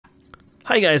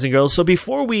Hi guys and girls, so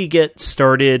before we get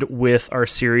started with our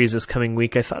series this coming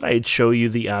week, I thought I'd show you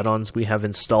the add-ons we have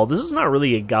installed. This is not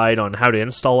really a guide on how to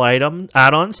install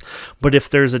add-ons, but if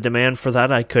there's a demand for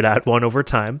that, I could add one over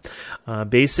time.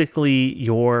 Basically,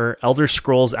 your Elder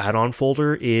Scrolls add-on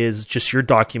folder is just your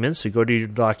documents, so you go to your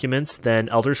documents, then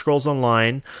Elder Scrolls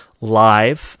Online,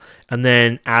 Live, and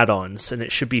then add-ons, and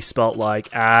it should be spelt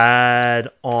like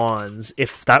add-ons.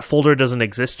 If that folder doesn't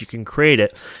exist, you can create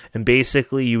it, and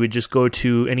basically you would just go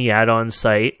to any add-on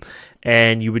site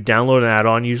and you would download an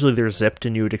add-on. Usually they're zipped,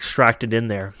 and you would extract it in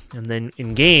there. And then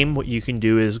in game, what you can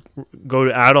do is go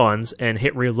to add-ons and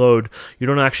hit reload. You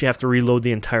don't actually have to reload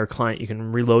the entire client. You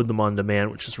can reload them on demand,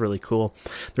 which is really cool.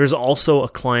 There's also a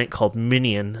client called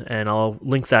Minion, and I'll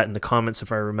link that in the comments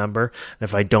if I remember. And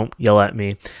if I don't, yell at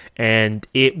me. And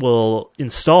it will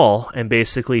install and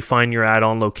basically find your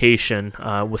add-on location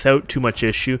without too much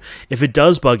issue. If it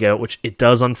does bug out, which it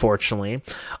does unfortunately,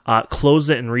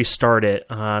 close it and restart it.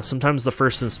 Sometimes the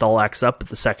first install acts up, but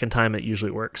the second time it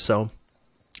usually works. So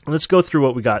let's go through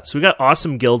what we got. So we got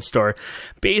Awesome Guild Store.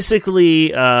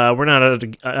 Basically, we're not at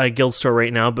a guild store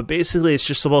right now, but basically it's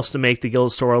just supposed to make the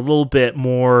guild store a little bit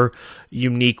more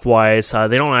unique-wise.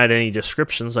 They don't add any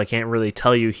descriptions. I can't really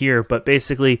tell you here, but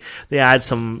basically they add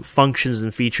some functions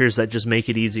and features that just make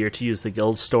it easier to use the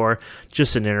guild store.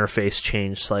 Just an interface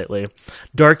change slightly.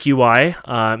 Dark UI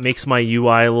makes my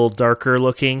UI a little darker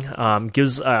looking.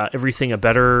 Gives everything a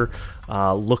better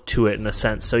look to it in a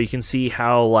sense. So you can see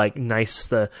how like nice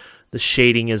the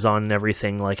shading is on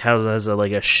everything, like how it has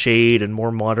like a shade and more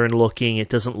modern looking. It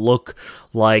doesn't look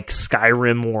like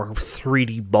Skyrim or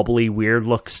 3D bubbly weird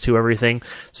looks to everything.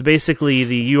 So basically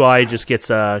the UI just gets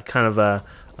a kind of a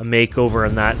makeover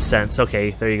in that sense.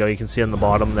 Okay, there you go. You can see on the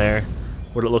bottom there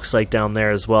what it looks like down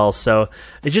there as well. So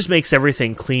it just makes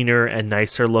everything cleaner and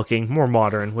nicer looking, more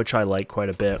modern, which I like quite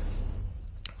a bit.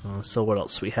 So what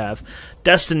else we have?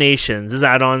 Destinations. This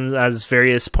add-on adds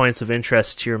various points of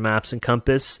interest to your maps and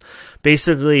compass.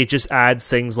 Basically, it just adds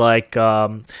things like,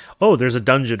 oh, there's a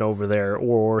dungeon over there,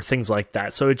 or things like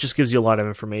that. So it just gives you a lot of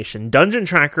information. Dungeon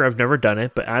Tracker, I've never done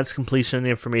it, but adds completion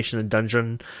information in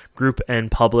dungeon, group, and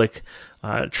public.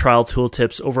 Trial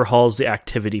tooltips, overhauls the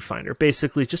activity finder.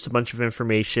 Basically, just a bunch of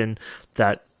information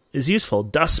that is useful.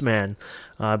 Dustman.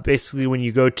 Basically, when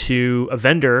you go to a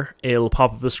vendor, it'll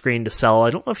pop up a screen to sell. I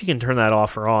don't know if you can turn that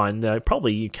off or on.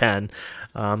 Probably you can.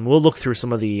 We'll look through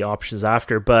some of the options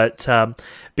after, but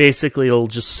basically it'll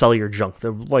just sell your junk,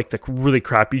 the really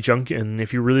crappy junk, and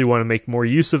if you really want to make more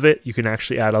use of it, you can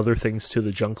actually add other things to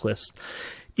the junk list.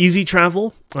 Easy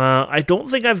travel. I don't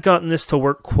think I've gotten this to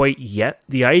work quite yet.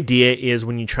 The idea is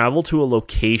when you travel to a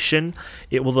location,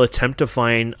 it will attempt to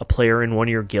find a player in one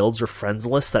of your guilds or friends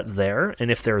list that's there,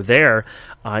 and if they're there,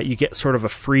 you get sort of a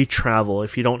free travel.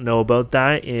 If you don't know about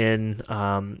that, in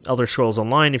Elder Scrolls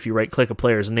Online, if you right-click a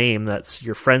player's name that's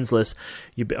your friends list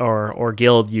or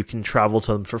guild, you can travel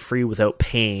to them for free without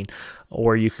paying.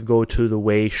 Or you could go to the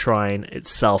Way Shrine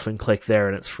itself and click there,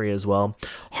 and it's free as well.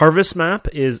 Harvest Map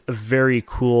is a very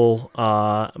cool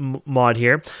mod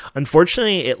here.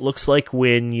 Unfortunately, it looks like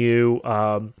when you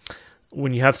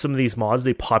have some of these mods,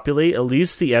 they populate. At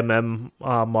least the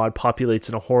mod populates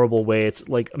in a horrible way. It's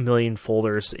like a million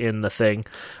folders in the thing.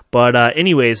 But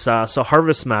anyways, so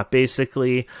Harvest Map,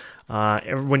 basically,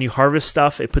 when you harvest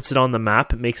stuff, it puts it on the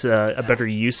map. It makes a better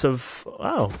use of...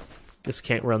 Oh, this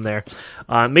can't run there.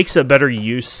 Makes a better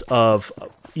use of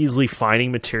easily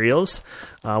finding materials.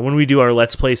 When we do our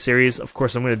Let's Play series, of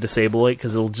course, I'm going to disable it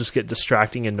because it'll just get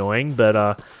distracting and annoying, but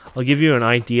I'll give you an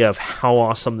idea of how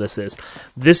awesome this is.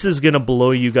 This is going to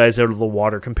blow you guys out of the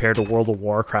water compared to World of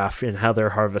Warcraft and how their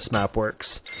harvest map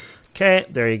works. Okay,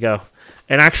 there you go.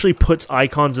 It actually puts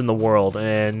icons in the world,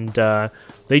 and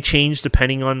they change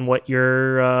depending on what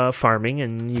you're farming,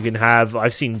 and you can have,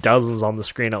 I've seen dozens on the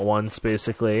screen at once,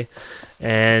 basically.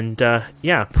 And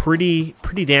yeah, pretty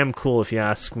damn cool if you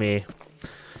ask me.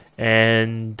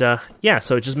 And yeah,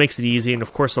 so it just makes it easy, and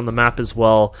of course on the map as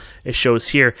well, it shows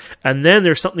here. And then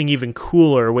there's something even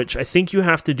cooler, which I think you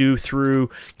have to do through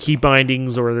key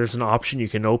bindings, or there's an option you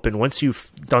can open once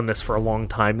you've done this for a long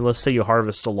time. Let's say you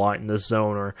harvest a lot in this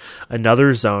zone or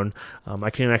another zone. I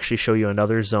can actually show you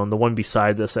another zone, the one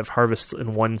beside this. I've harvested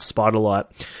in one spot a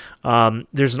lot.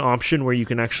 There's an option where you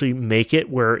can actually make it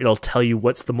where it'll tell you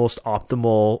what's the most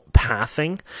optimal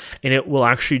pathing, and it will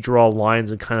actually draw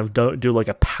lines and kind of do like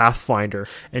a pathfinder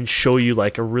and show you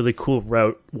like a really cool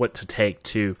route what to take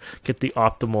to get the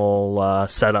optimal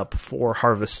setup for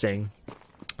harvesting.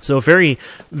 So very,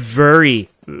 very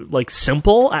like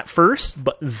simple at first,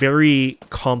 but very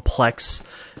complex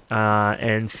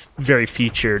and very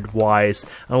featured wise.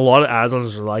 And a lot of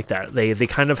add-ons are like that. They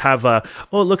kind of have it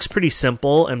looks pretty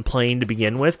simple and plain to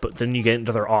begin with, but then you get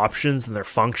into their options and their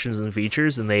functions and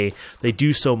features, and they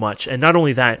do so much. And not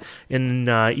only that, in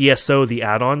ESO, the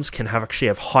add-ons can actually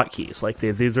have hotkeys. Like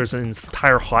there's an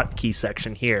entire hotkey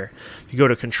section here. If you go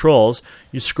to controls,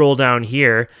 you scroll down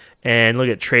here and look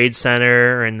at Trade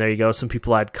Center, and there you go. Some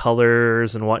people add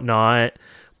colors and whatnot.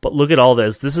 But look at all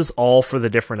this. This is all for the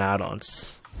different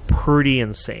add-ons. Pretty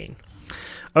insane.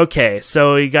 Okay,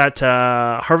 so you got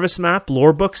Harvest Map,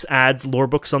 Lore Books adds Lore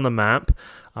Books on the map.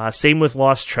 Same with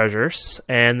Lost Treasures.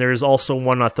 And there's also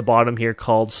one at the bottom here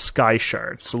called Sky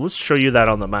Shards. So let's show you that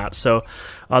on the map. So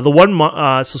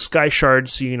so Sky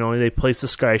Shards, they place the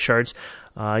Sky Shards.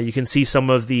 You can see some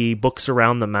of the books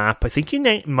around the map. I think you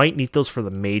might need those for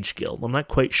the Mage Guild. I'm not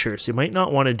quite sure, so you might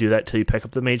not want to do that till you pick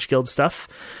up the Mage Guild stuff.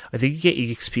 I think you get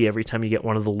EXP every time you get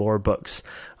one of the lore books.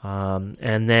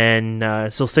 And then,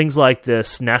 so things like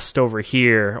this nest over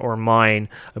here, or mine,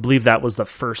 I believe that was the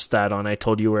first add-on I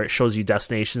told you, where it shows you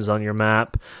destinations on your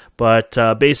map. But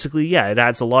basically, yeah, it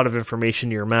adds a lot of information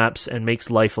to your maps and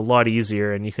makes life a lot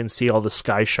easier. And you can see all the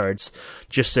Sky Shards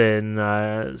just in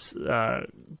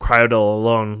Cryodo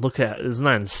alone. Look at, isn't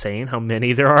that insane how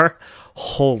many there are?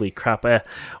 Holy crap.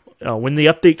 When the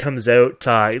update comes out,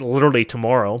 literally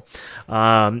tomorrow,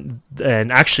 and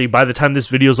actually by the time this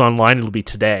video is online, it'll be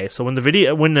today. So when the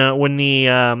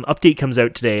update comes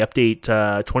out today,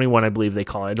 update 21, I believe they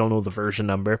call it. I don't know the version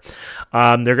number.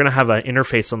 They're gonna have an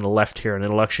interface on the left here, and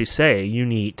it'll actually say you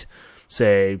need,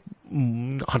 say,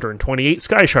 128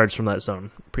 Sky Shards from that zone.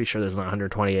 Pretty sure there's not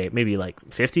 128, maybe like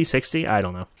 50, 60, I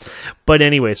don't know. But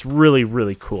anyways, really,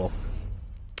 really cool.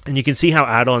 And you can see how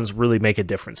add-ons really make a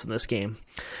difference in this game.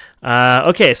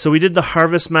 Okay, so we did the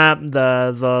Harvest Map,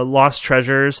 the Lost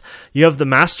Treasures. You have the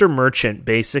Master Merchant.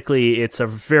 Basically, it's a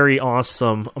very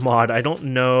awesome mod. I don't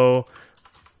know.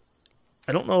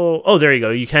 Oh, there you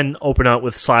go. You can open out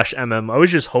with /mm. I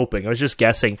was just hoping. I was just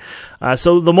guessing.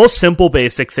 So the most simple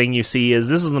basic thing you see is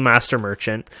this is the Master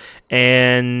Merchant.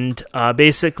 And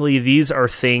basically these are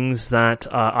things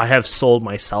that I have sold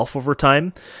myself over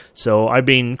time. So I've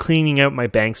been cleaning out my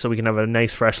bank so we can have a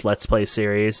nice fresh Let's Play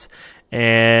series.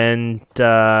 And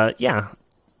yeah,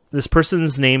 this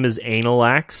person's name is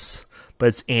Analax, but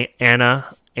it's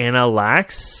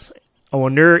Analax. I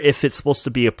wonder if it's supposed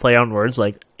to be a play on words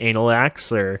like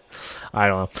Analax, or I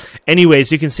don't know.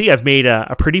 Anyways, you can see I've made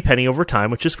a pretty penny over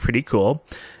time, which is pretty cool.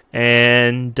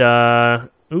 And ooh,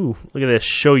 look at this,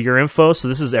 show your info. So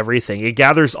this is everything. It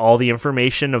gathers all the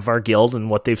information of our guild and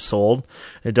what they've sold.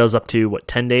 It does up to, what,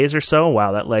 10 days or so?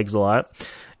 Wow, that lags a lot.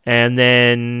 And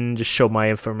then just show my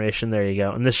information. There you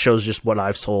go. And this shows just what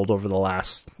I've sold over the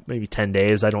last maybe 10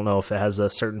 days. I don't know if it has a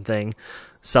certain thing.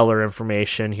 Seller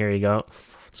information. Here you go.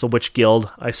 So which guild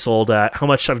I sold at, how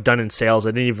much I've done in sales. I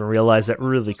didn't even realize that.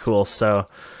 Really cool. So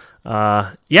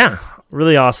yeah,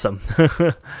 really awesome.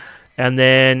 And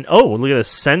then, oh, look at this.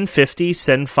 Send 50,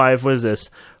 send 5. What is this?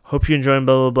 Hope you enjoy,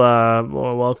 blah, blah, blah.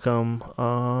 Well, welcome.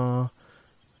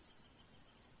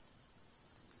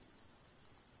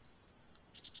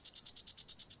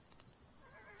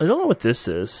 I don't know what this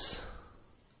is.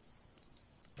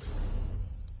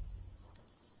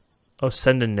 Oh,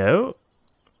 send a note?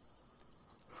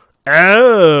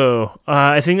 Oh,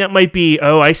 I think that might be...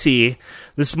 Oh, I see.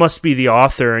 This must be the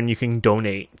author, and you can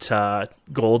donate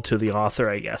gold to the author,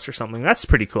 I guess, or something. That's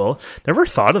pretty cool. Never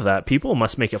thought of that. People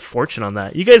must make a fortune on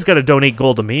that. You guys got to donate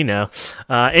gold to me now.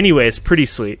 Anyways, pretty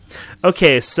sweet.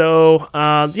 Okay, so,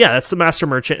 yeah, that's the Master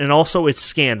Merchant, and also it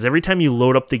scans. Every time you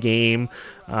load up the game,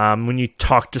 when you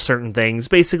talk to certain things,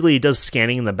 basically it does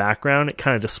scanning in the background. It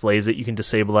kind of displays it. You can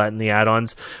disable that in the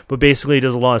add-ons, but basically it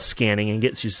does a lot of scanning and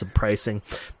gets you some pricing.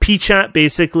 P-Chat,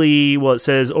 basically, well, it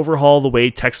says overhaul the way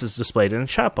text is displayed in a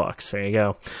chat box. There you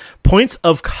go. Points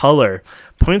of color.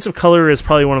 Points of color is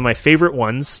probably one of my favorite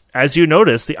ones. As you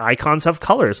notice, the icons have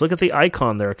colors. Look at the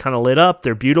icon. They're kind of lit up.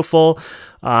 They're beautiful.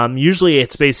 Usually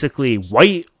it's basically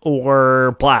white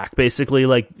or black. Basically,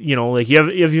 like, you know, like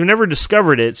if you've never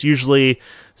discovered it, it's usually,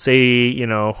 say, it's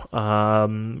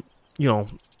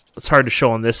hard to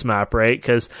show on this map, right?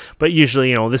 But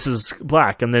usually, this is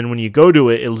black, and then when you go to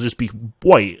it, it'll just be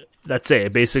white. That's it.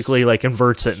 It basically, like,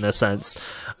 inverts it in a sense.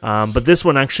 But this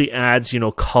one actually adds,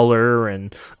 color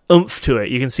and oomph to it.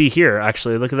 You can see here,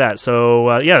 actually. Look at that.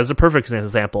 So, yeah, it's a perfect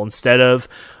example. Instead of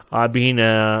being,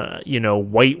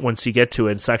 white once you get to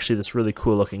it, it's actually this really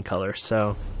cool-looking color.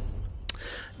 So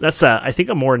that's, I think,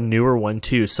 a more newer one,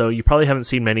 too. So you probably haven't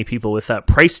seen many people with that.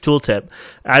 Price tooltip.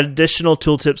 Add additional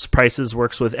tooltips prices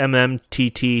works with MM,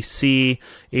 TT, C,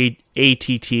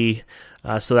 ATT,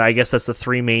 So I guess that's the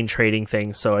 3 main trading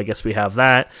things. So I guess we have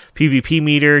that. PvP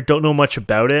meter, don't know much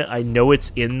about it. I know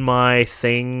it's in my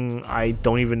thing. I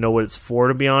don't even know what it's for,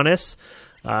 to be honest.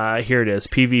 Here it is,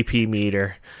 PvP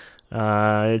meter.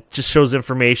 It just shows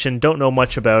information. Don't know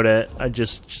much about it. I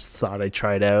just thought I'd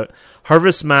try it out.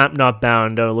 Harvest map not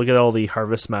bound. Oh, look at all the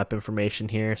harvest map information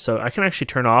here. So I can actually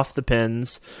turn off the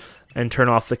pins and turn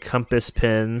off the compass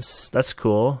pins. That's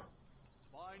cool.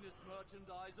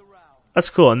 That's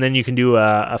cool, and then you can do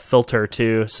a filter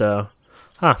too, so,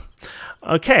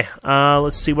 Okay,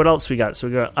 let's see what else we got. So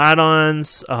we got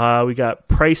add-ons, we got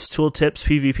price tooltips,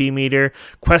 PvP meter,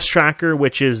 quest tracker,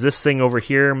 which is this thing over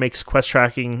here, makes quest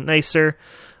tracking nicer.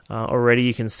 Already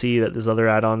you can see that there's other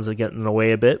add-ons that get in the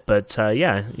way a bit, but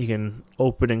yeah, you can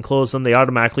open and close them. They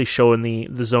automatically show in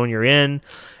the zone you're in.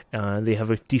 They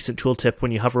have a decent tooltip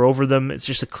when you hover over them. It's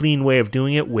just a clean way of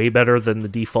doing it, way better than the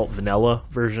default vanilla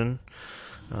version.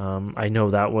 I know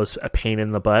that was a pain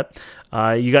in the butt.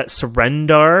 You got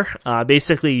surrender.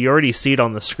 Basically, you already see it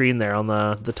on the screen there, on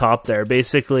the top there.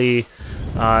 Basically,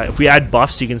 if we add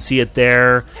buffs, you can see it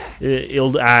there.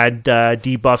 It'll add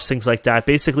debuffs, things like that.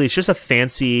 Basically, it's just a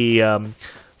fancy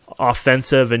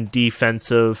offensive and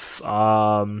defensive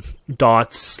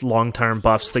dots, long-term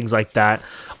buffs, things like that.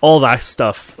 All that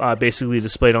stuff basically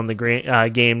displayed on the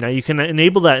game. Now, you can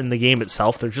enable that in the game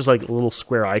itself. They're just like little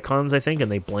square icons, I think,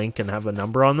 and they blink and have a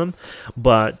number on them.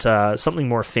 But something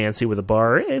more fancy with a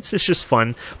bar, it's just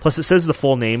fun. Plus, it says the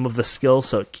full name of the skill,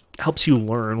 so it helps you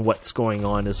learn what's going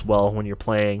on as well when you're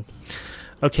playing.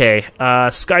 Okay,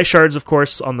 Sky Shards, of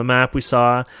course, on the map we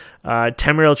saw.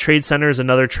 Tamriel Trade Center is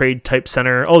another trade type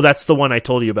center. Oh, that's the one I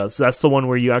told you about. So that's the one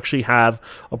where you actually have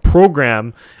a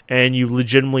program and you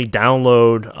legitimately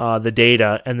download the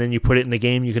data and then you put it in the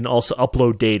game. You can also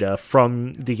upload data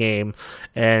from the game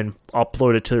and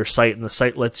upload it to their site, and the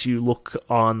site lets you look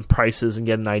on prices and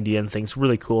get an idea and things.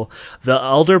 Really cool. The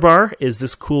Elder bar is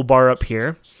this cool bar up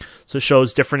here. So it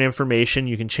shows different information.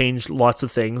 You can change lots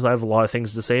of things. I have a lot of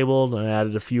things disabled, and I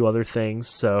added a few other things,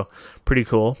 so pretty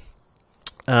cool.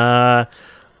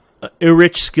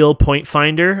 Irich Skill Point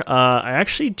Finder. I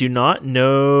actually do not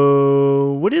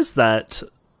know... What is that?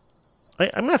 I'm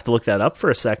going to have to look that up for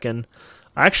a second.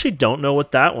 I actually don't know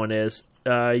what that one is.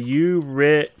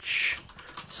 Irich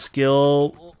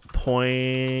Skill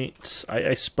Point...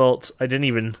 I spelt... I didn't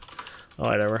even... Oh,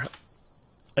 whatever.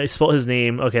 I spelled his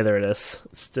name. Okay, there it is.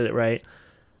 Let's did it right.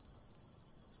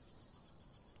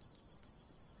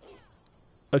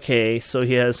 Okay, so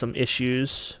he has some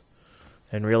issues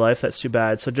in real life. That's too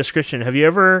bad. So description. Have you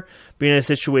ever been in a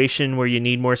situation where you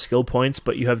need more skill points,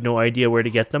 but you have no idea where to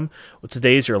get them? Well,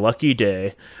 today's your lucky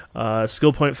day.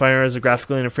 Skill Point Finder is a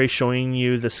graphical interface showing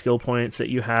you the skill points that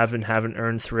you have and haven't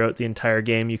earned throughout the entire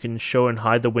game. You can show and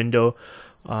hide the window,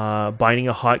 binding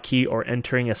a hotkey or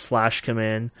entering a slash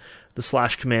command. The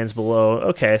slash commands below.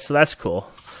 Okay, so that's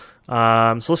cool.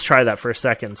 So let's try that for a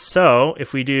second. So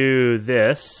if we do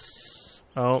this,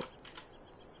 I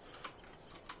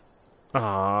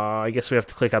guess we have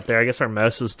to click up there. I guess our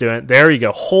mouse was doing it. There you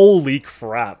go. Holy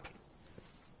crap.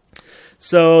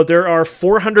 So there are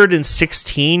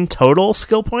 416 total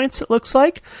skill points, it looks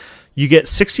like. You get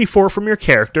 64 from your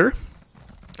character.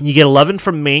 You get 11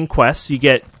 from main quests. You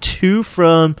get 2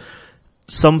 from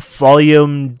some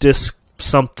volume disc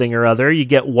something or other. You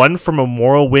get 1 from a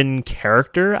Morrowind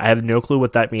character. I have no clue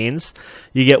what that means.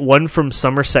 You get 1 from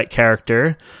Somerset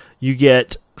character. You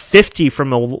get 50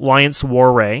 from Alliance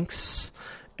War Ranks.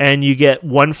 And you get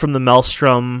 1 from the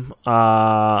Maelstrom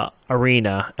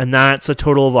Arena. And that's a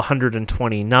total of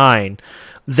 129.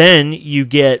 Then you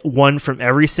get 1 from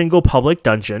every single public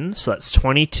dungeon. So that's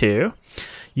 22.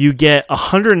 You get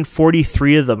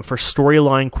 143 of them for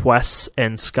storyline quests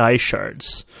and Sky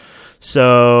Shards.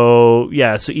 So,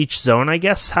 yeah, so each zone, I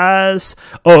guess, has...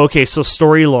 Oh, okay, so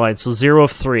storyline, so 0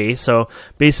 of 3. So,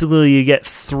 basically, you get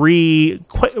 3...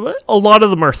 A lot of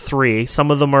them are 3.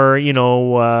 Some of them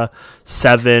are,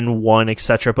 7, 1,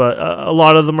 etc. But a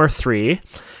lot of them are 3.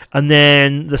 And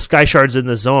then the Sky Shards in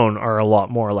the zone are a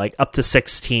lot more, like up to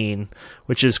 16,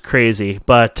 which is crazy.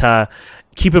 But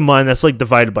keep in mind, that's like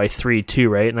divided by 3, too,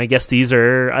 right? And I guess these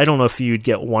are... I don't know if you'd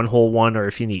get 1 whole 1 or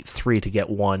if you need 3 to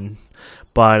get 1.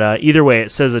 But either way, it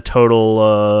says a total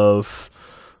of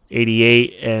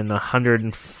 88 and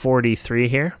 143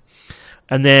 here.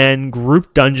 And then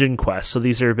group dungeon quests. So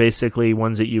these are basically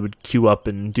ones that you would queue up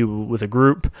and do with a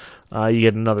group. You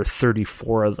get another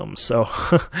 34 of them. So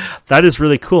that is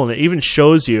really cool. And it even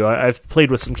shows you. I've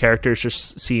played with some characters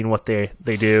just seeing what they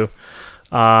do.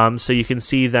 So you can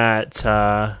see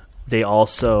that they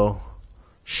also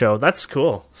show. That's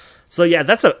cool. So yeah,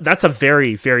 that's a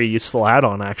very, very useful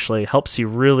add-on, actually. It helps you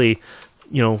really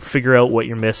figure out what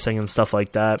you're missing and stuff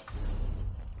like that.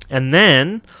 And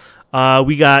then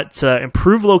we got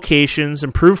improved locations,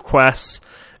 improved quests,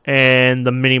 and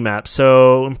the mini-map.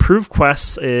 So improved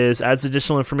quests adds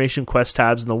additional information quest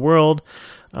tabs in the world,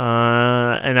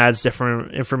 and adds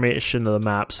different information to the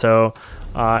map. So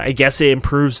I guess it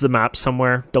improves the map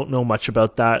somewhere. Don't know much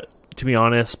about that, to be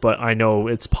honest, but I know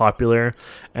it's popular.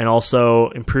 And also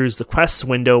improves the quests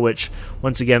window, which,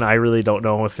 once again, I really don't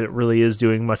know if it really is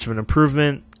doing much of an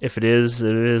improvement. If it is,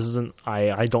 it isn't.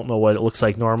 I don't know what it looks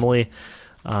like normally.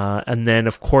 And then,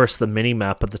 of course, the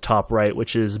mini-map at the top right,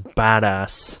 which is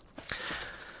badass.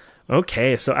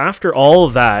 Okay, so after all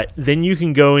of that, then you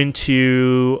can go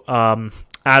into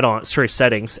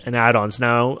settings and add-ons.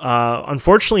 Now,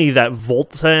 unfortunately, that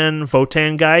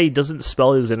Votan guy, he doesn't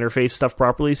spell his interface stuff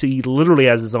properly, so he literally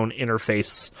has his own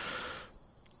interface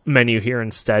menu here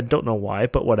instead. Don't know why,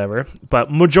 but whatever.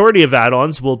 But majority of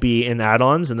add-ons will be in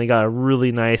add-ons, and they got a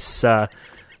really nice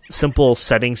simple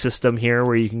setting system here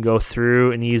where you can go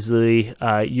through and easily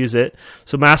use it.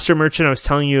 So Master Merchant, I was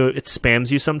telling you, it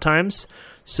spams you sometimes.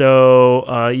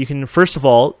 So you can, first of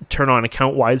all, turn on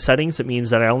account-wide settings. It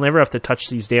means that I'll never have to touch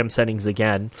these damn settings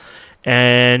again.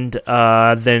 And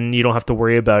then you don't have to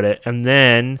worry about it. And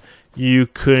then you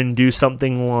can do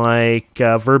something like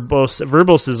verbose.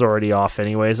 Verbose is already off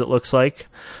anyways, it looks like.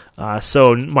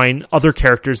 So my other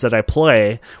characters that I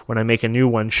play, when I make a new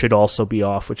one, should also be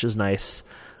off, which is nice.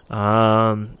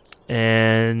 Yeah,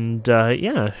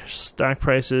 stack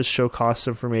prices, show cost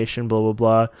information, blah, blah,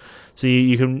 blah. So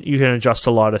you can adjust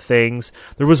a lot of things.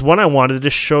 There was one I wanted to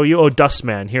show you. Oh,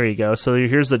 Dustman. Here you go. So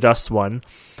here's the Dust one.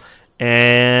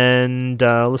 And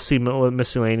let's see what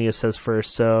miscellaneous says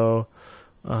first. So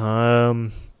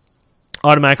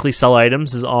automatically sell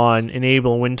items is on.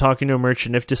 Enable when talking to a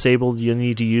merchant. If disabled, you'll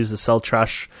need to use the sell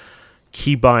trash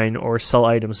keybind or sell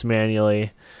items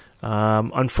manually.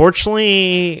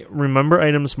 Unfortunately, remember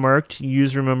items marked.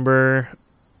 Use remember.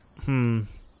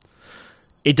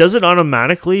 It does it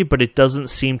automatically, but it doesn't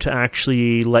seem to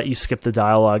actually let you skip the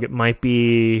dialogue. It might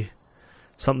be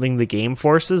something the game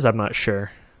forces. I'm not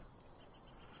sure.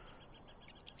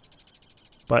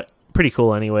 But pretty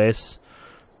cool anyways.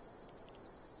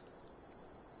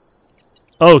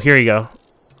 Oh, here you go.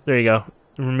 There you go.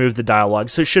 Remove the dialogue.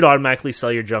 So it should automatically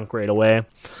sell your junk right away.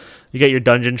 You get your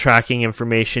dungeon tracking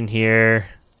information here.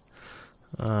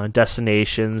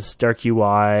 Destinations, dark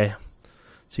UI.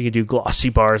 So you can do glossy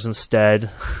bars instead.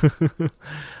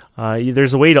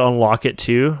 There's a way to unlock it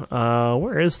too.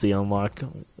 Where is the unlock?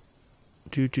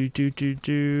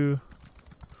 Actually,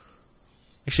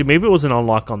 maybe it was an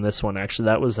unlock on this one. Actually,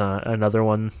 that was another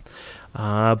one.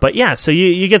 But yeah, so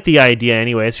you get the idea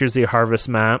anyways. Here's the harvest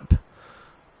map.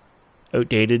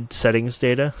 Outdated settings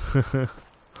data.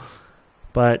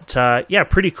 But yeah,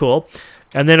 pretty cool.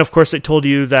 And then, of course, it told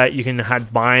you that you can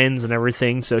have binds and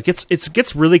everything. So it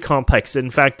gets really complex. In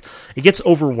fact, it gets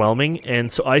overwhelming. And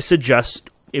so I suggest,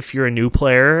 if you're a new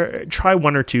player, try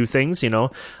one or two things.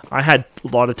 I had a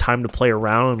lot of time to play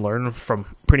around and learn from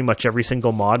pretty much every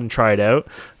single mod and try it out.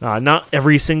 Not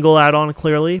every single add-on,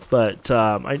 clearly, but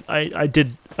I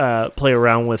did play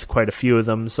around with quite a few of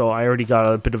them. So I already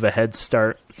got a bit of a head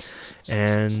start.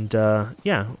 And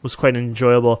yeah, it was quite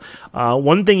enjoyable.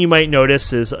 One thing you might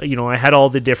notice is, I had all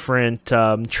the different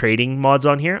trading mods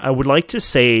on here. I would like to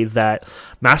say that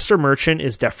Master Merchant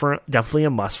is definitely a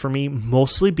must for me,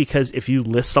 mostly because if you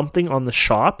list something on the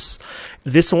shops,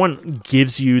 this one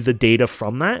gives you the data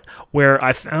from that, where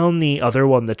I found the other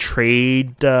one, the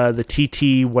trade, the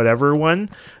TT whatever one,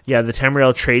 yeah, the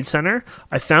Tamriel Trade Center,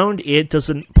 I found it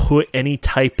doesn't put any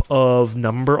type of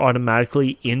number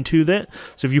automatically into it.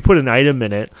 So if you put an item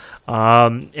in it,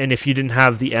 and if you didn't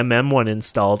have the one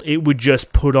installed, it would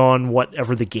just put on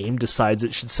whatever the game decides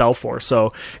it should sell for.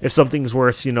 So if something's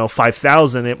worth,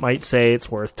 5,000, it might say it's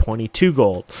worth 22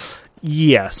 gold.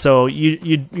 Yeah, so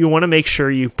you want to make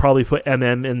sure you probably put in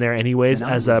there anyways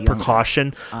as a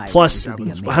precaution. Plus,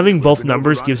 having both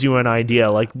numbers gives you an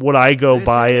idea. Like, what I go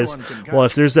by is, well,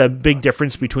 if there's a big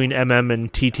difference between and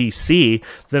TTC,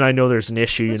 then I know there's an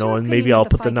issue, and maybe I'll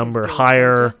put the number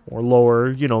higher or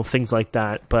lower, things like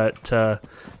that. But, yeah,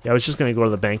 I was just going to go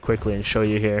to the bank quickly and show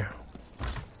you here.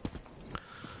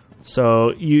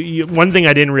 So one thing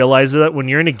I didn't realize is that when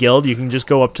you're in a guild, you can just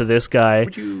go up to this guy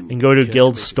and go to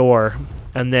guild store,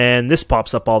 and then this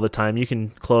pops up all the time. You can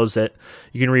close it.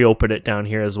 You can reopen it down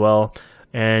here as well.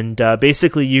 And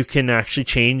basically you can actually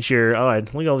change your... Oh,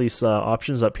 look at all these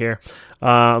options up here.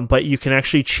 But you can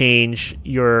actually change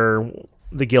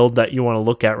the guild that you want to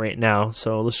look at right now.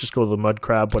 So let's just go to the mud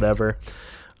crab, whatever.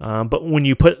 But when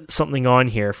you put something on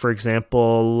here, for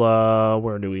example,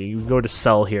 where do we go to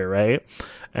sell here, right?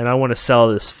 And I want to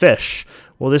sell this fish.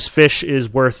 Well, this fish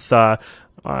is worth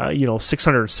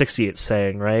 660, it's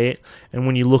saying, right? And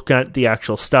when you look at the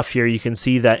actual stuff here, you can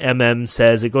see that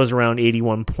says it goes around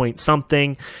 81 point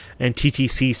something, and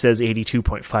TTC says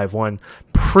 82.51.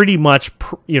 Pretty much,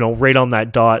 right on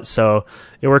that dot, so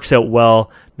it works out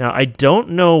well. Now, I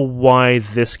don't know why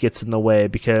this gets in the way,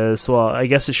 because, well, I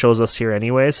guess it shows us here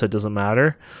anyway, so it doesn't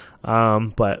matter.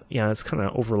 But, yeah, it's kind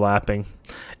of overlapping.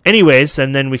 Anyways,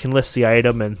 and then we can list the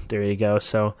item, and there you go.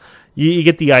 So you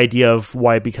get the idea of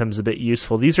why it becomes a bit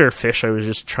useful. These are fish I was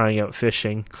just trying out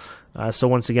fishing. So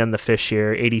once again, the fish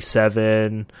here,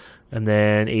 87 and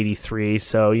then 83.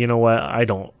 So you know what? I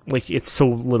don't it's so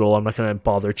little. I'm not going to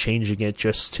bother changing it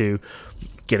just to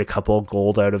get a couple of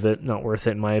gold out of it. Not worth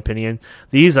it in my opinion.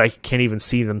 These I can't even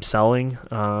see them selling.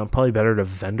 Probably better to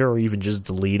vendor or even just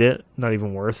delete it. Not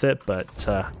even worth it. But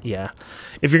yeah,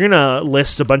 if you're gonna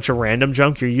list a bunch of random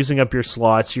junk, you're using up your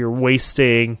slots. You're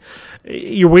wasting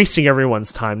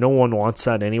everyone's time. No one wants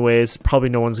that anyways. Probably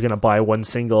no one's gonna buy one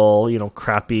single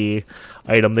crappy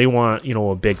item. They want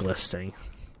a big listing.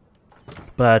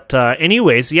 But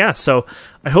anyways, yeah, so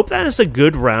I hope that is a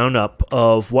good roundup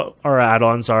of what our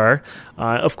add-ons are.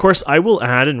 Of course, I will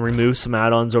add and remove some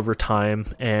add-ons over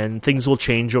time, and things will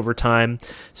change over time.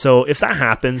 So if that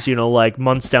happens, like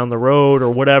months down the road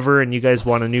or whatever, and you guys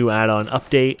want a new add-on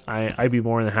update, I'd be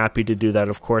more than happy to do that,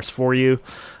 of course, for you.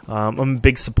 I'm a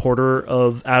big supporter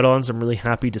of add-ons. I'm really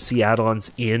happy to see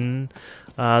add-ons in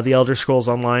the Elder Scrolls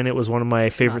Online. It was one of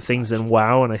my favorite things in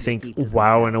WoW, and I think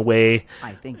WoW in a way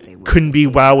couldn't be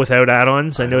WoW without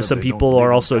add-ons. I know some people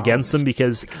are also against them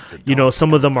because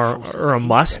some of them are a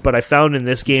must, but I found in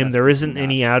this game there isn't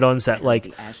any add-ons that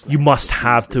you must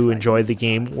have to enjoy the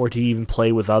game or to even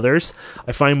play with others.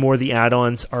 I find more the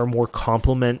add-ons are more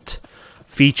complement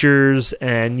features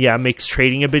and makes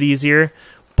trading a bit easier.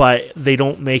 But they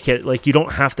don't make it you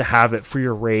don't have to have it for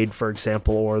your raid, for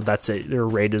example, or that's it, your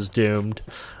raid is doomed.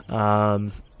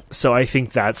 So I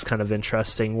think that's kind of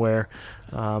interesting where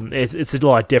it's a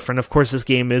lot different. Of course, this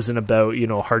game isn't about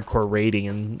hardcore raiding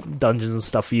and dungeons and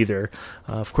stuff either.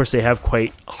 Of course, they have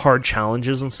quite hard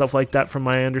challenges and stuff like that, from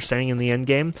my understanding, in the end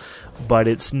game. But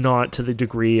it's not to the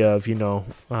degree of World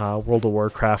of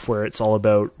Warcraft, where it's all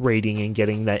about raiding and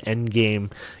getting that end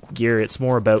game gear. It's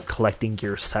more about collecting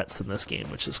gear sets in this game,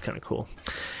 which is kind of cool.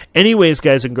 Anyways,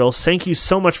 guys and girls, thank you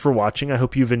so much for watching. I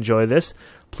hope you've enjoyed this.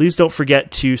 Please don't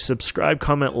forget to subscribe,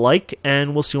 comment, like,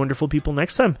 and we'll see wonderful people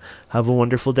next time. Have a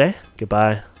wonderful day.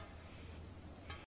 Goodbye.